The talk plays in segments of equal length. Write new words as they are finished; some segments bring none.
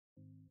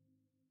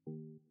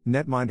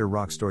Netminder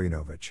Rok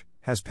Stojanovic,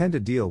 has penned a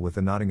deal with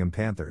the Nottingham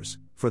Panthers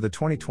for the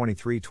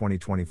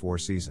 2023-2024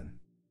 season.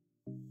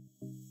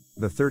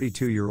 The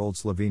 32-year-old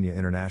Slovenia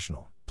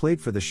international played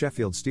for the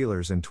Sheffield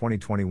Steelers in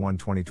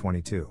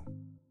 2021-2022.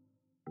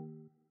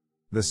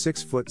 The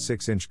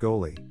 6'6"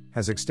 goalie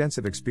has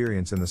extensive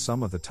experience in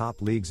some of the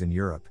top leagues in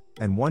Europe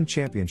and won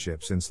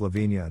championships in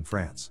Slovenia and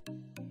France.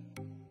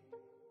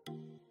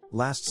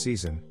 Last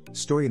season,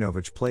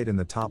 Stojanovic played in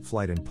the top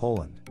flight in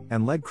Poland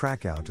and led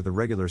Krakow to the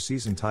regular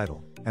season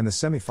title and the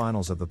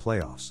semi-finals of the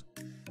playoffs.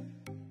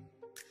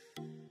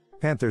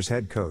 Panthers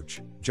head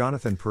coach,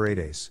 Jonathan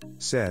Paredes,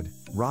 said,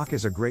 "Rok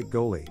is a great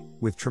goalie,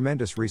 with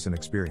tremendous recent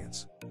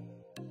experience.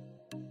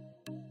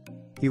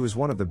 He was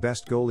one of the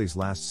best goalies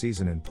last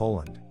season in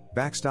Poland,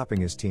 backstopping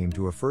his team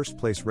to a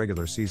first-place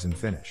regular season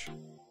finish.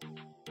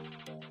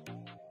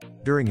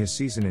 During his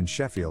season in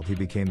Sheffield he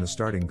became the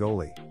starting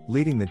goalie,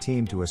 leading the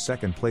team to a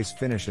second-place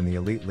finish in the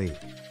Elite League.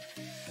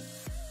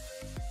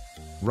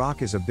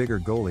 Rok is a bigger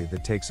goalie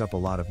that takes up a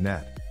lot of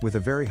net, with a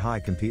very high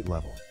compete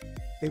level.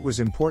 It was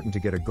important to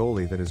get a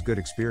goalie that has good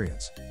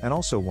experience, and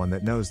also one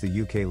that knows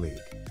the UK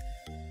League.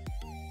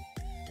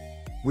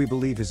 We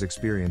believe his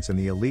experience in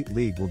the Elite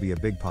League will be a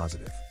big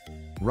positive.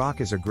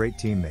 Rok is a great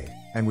teammate,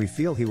 and we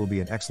feel he will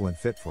be an excellent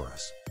fit for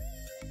us."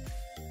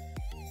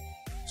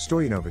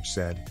 Stojanovic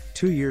said,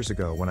 "2 years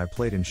ago when I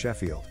played in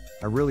Sheffield,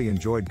 I really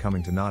enjoyed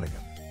coming to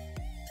Nottingham.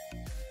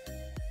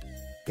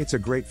 It's a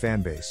great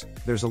fan base,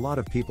 there's a lot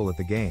of people at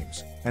the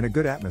games, and a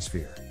good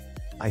atmosphere.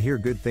 I hear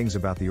good things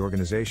about the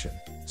organization,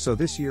 so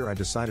this year I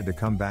decided to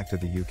come back to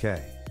the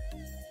UK.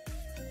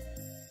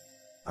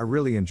 I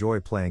really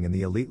enjoy playing in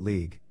the Elite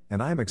League,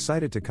 and I am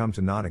excited to come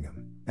to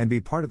Nottingham and be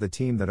part of the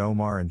team that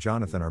Omar and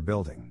Jonathan are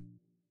building."